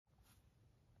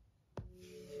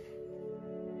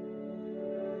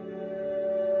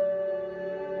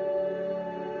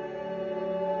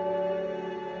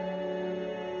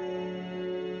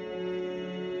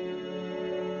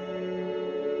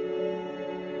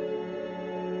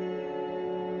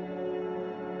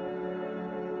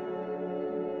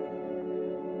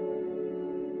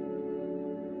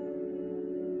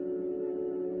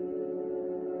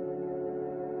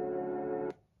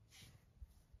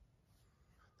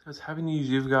Guys, happy New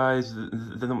Year, guys.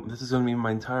 This is gonna be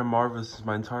my entire Marvel. This is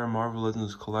my entire Marvel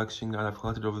Legends collection that I've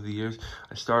collected over the years.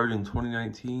 I started in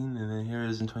 2019, and then here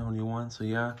it is in 2021. So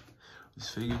yeah, these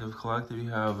figures I've collected. We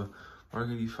have Mark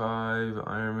 85,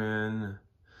 Iron Man,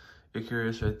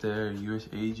 Icarus right there, U.S.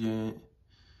 Agent,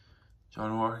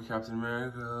 John Walker, Captain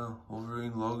America,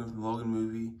 Wolverine, Logan from the Logan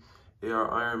movie,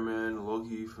 AR Iron Man,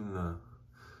 Loki from the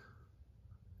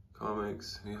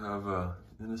comics. We have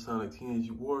Sonic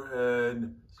Teenage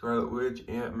Warhead, Scarlet Witch,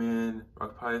 Ant-Man,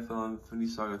 Rock Python, Infinity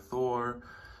Saga Thor,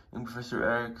 and Professor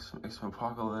X, X-Men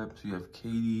Apocalypse. We have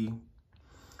Katie,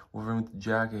 Wolverine with the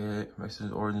jacket,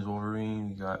 X-Men Origins Wolverine.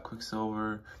 We got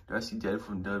Quicksilver, Darcy Dead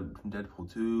from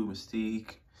Deadpool 2,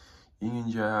 Mystique, Union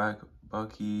Jack,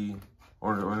 Bucky,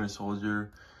 Winter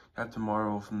Soldier, Captain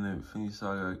Marvel from the Infinity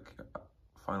Saga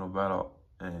Final Battle,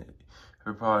 and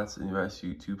Pepper Potts and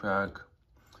Rescue 2-pack.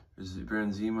 There's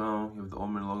Baron Zemo. You have the Old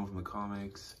Man Logan from the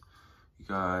comics. You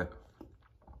got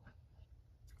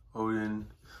Odin,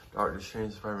 Doctor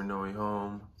Strange, Spider-Man No Way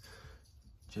Home,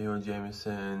 J. Jonah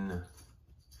Jameson,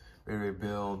 Ray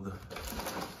Build,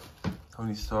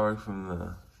 Tony Stark from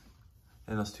the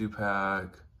Thanos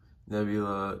 2-pack,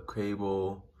 Nebula,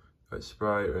 Cable, got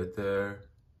Sprite right there.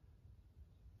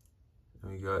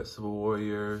 And we got Civil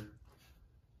Warrior,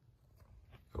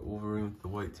 got Wolverine with the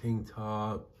white tank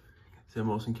top, Sam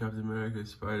Wilson, Captain America,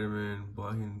 Spider-Man,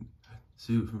 black and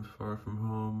suit from Far From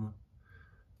Home,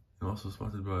 and also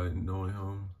sponsored by No Way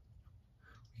Home.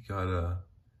 We got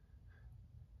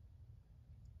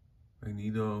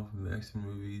Magneto from the X-Men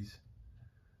movies.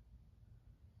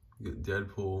 We got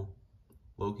Deadpool,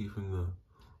 Loki from the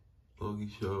Loki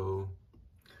show.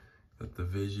 Got the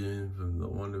Vision from the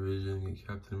WandaVision. We got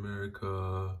Captain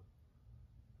America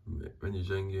from Avengers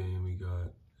Endgame. We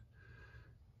got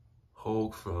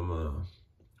Hulk from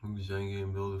Avengers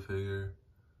Endgame, Build-A-Figure.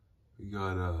 We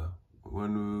got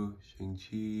Wenwu,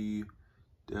 Shang-Chi,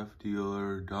 Death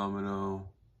Dealer, Domino.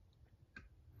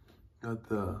 Got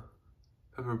the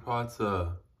Pepper Potts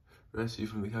Rescue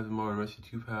from the Captain Marvel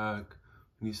Rescue 2-pack,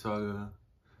 Mini Saga.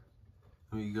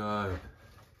 And we got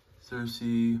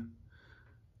Cersei,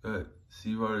 got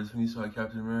Sea Riders, Mini Saga,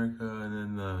 Captain America,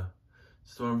 and then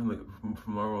Storm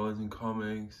from Marvel Legends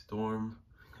Comics, Storm,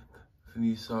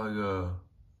 Infinity Saga,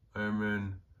 Iron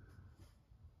Man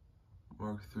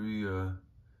Mark III.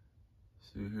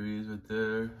 So here he is right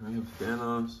there. And we have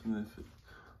Thanos from the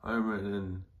Iron Man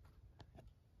and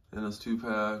Thanos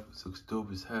 2-pack. This looks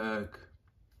dope as heck.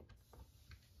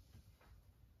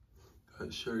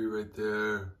 Got Shuri right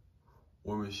there.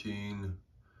 War Machine.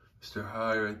 Mr.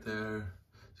 High right there.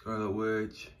 Scarlet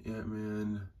Witch.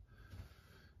 Ant-Man.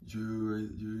 Drew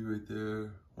right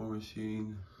there. War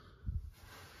Machine.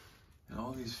 And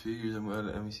all these figures, I'm glad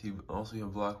at MEC. Also, you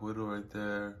have Black Widow right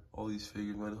there. All these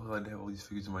figures, I'm glad to have all these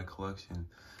figures in my collection.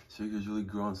 This figure's really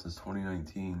grown since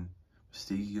 2019.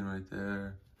 Mystique right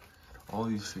there. All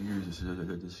these figures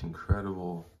are just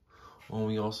incredible. Well,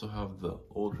 we also have the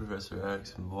old Professor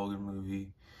X from the Logan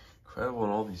movie. Incredible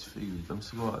in all these figures. I'm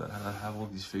so glad I have all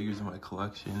these figures in my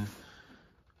collection.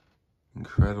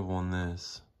 Incredible in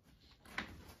this.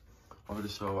 I'll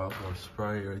just show out more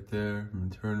Sprite right there from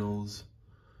Eternals.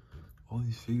 All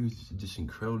these figures, it's just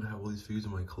incredible to have all these figures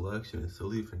in my collection. It's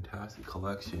really a fantastic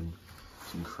collection.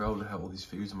 It's incredible to have all these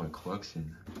figures in my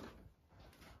collection.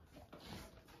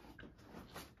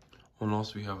 And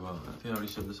also we have, I think I already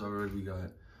showed this already. We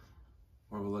got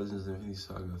Marvel Legends Infinity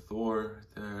Saga Thor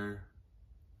right there.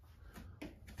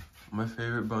 My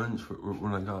favorite bunch were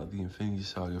when I got the Infinity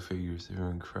Saga figures. They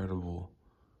were incredible.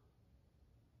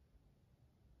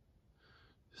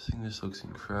 This thing just looks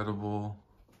incredible.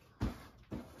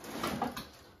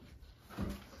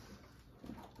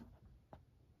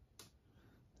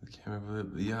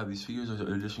 But yeah, these figures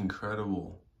are just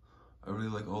incredible. I really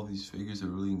like all these figures. They're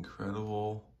really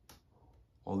incredible.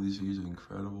 All these figures are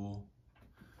incredible.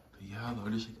 But yeah, I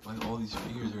just like all these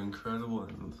figures are incredible.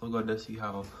 And I'm so glad to see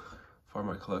how far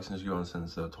my collection has grown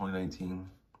since 2019.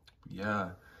 But yeah,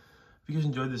 if you guys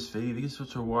enjoyed this video, thank you so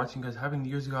much for watching, guys. Happy New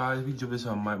Year's, guys. If you enjoyed this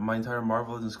on my entire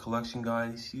Marvel Legends collection,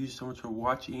 guys. Thank you so much for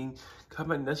watching.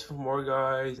 Comment next for more,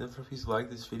 guys. And please like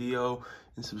this video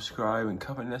and subscribe and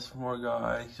comment next for more,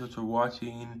 guys. Thank you so much for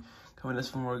watching. Comment next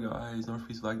for more, guys. Don't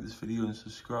forget to like this video and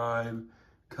subscribe.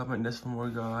 Comment next for more,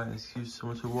 guys. Thank you so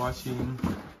much for watching.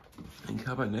 And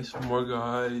comment next for more,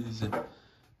 guys.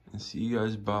 And see you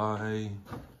guys. Bye.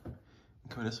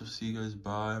 Comment next for see you guys.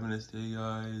 Bye. Have a nice day,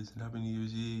 guys. And happy New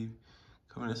Year's Eve.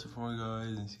 Comment next for more,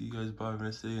 guys. And see you guys. Bye. Have a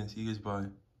nice day. And see you guys.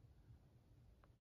 Bye.